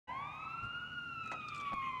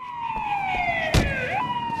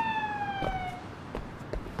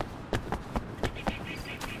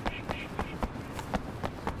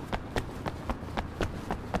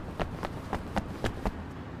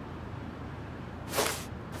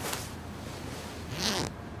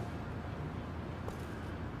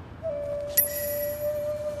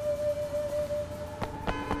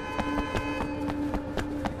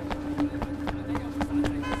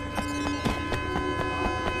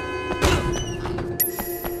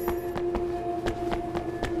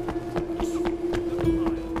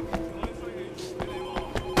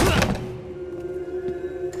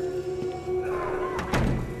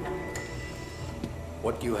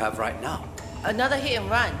have right now? Another hit and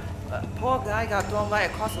run. Poor guy got thrown right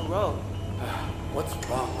across the road. What's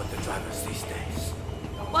wrong with the drivers these days?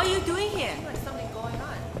 What are you doing here? Like something going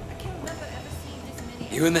on. I can't remember ever seeing this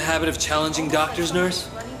many. You in the habit of challenging doctors, nurse?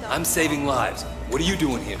 I'm saving lives. What are you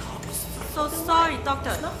doing here? So sorry,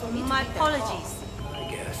 doctor. My apologies. I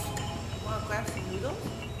guess. Want to grab some noodles?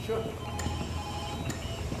 Sure.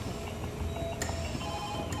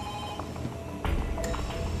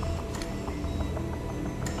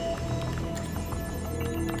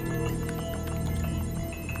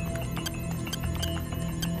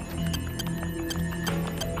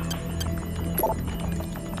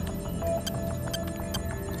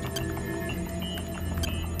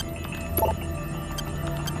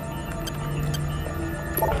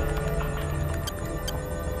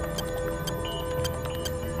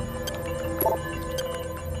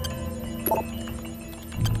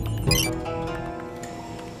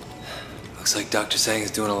 Looks like Dr. Sang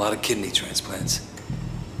is doing a lot of kidney transplants.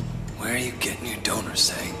 Where are you getting your donors,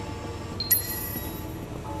 Sang?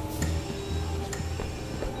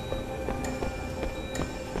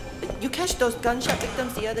 You catch those gunshot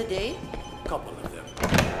victims the other day? Couple of them.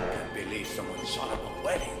 Can't believe someone shot up a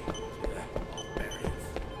wedding. Barbarians.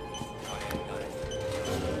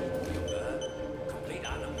 Complete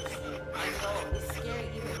animals. I know. It's scary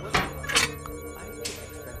even looking. I keep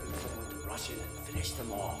expecting someone to rush in and finish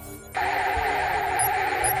them off.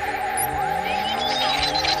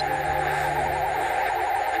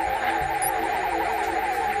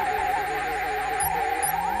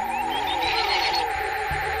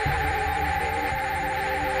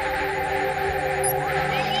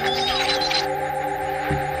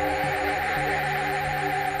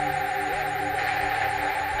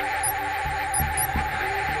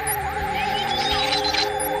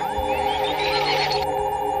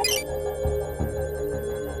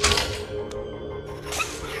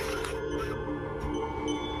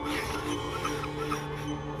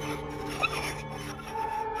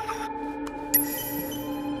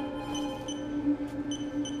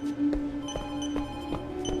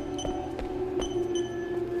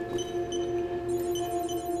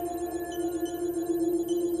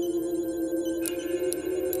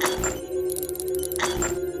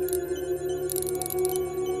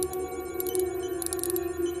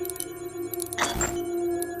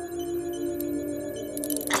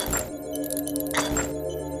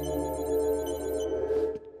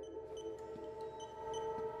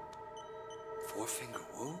 Four-Finger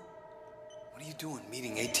Wu? What are you doing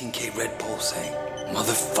meeting 18K Red Bull, Sang?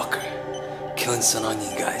 Motherfucker. Killing Sun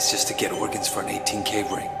Onion guys just to get organs for an 18K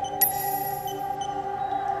ring.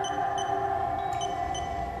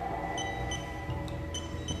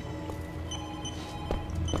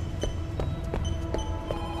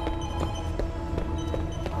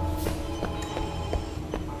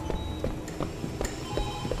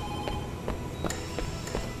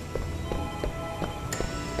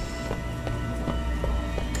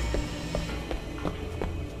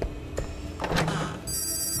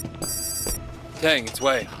 Tang, it's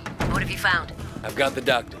Wei. What have you found? I've got the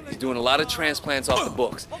doctor. He's doing a lot of transplants off the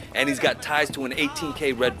books, and he's got ties to an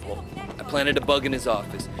 18K Red Bull. I planted a bug in his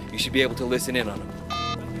office. You should be able to listen in on him.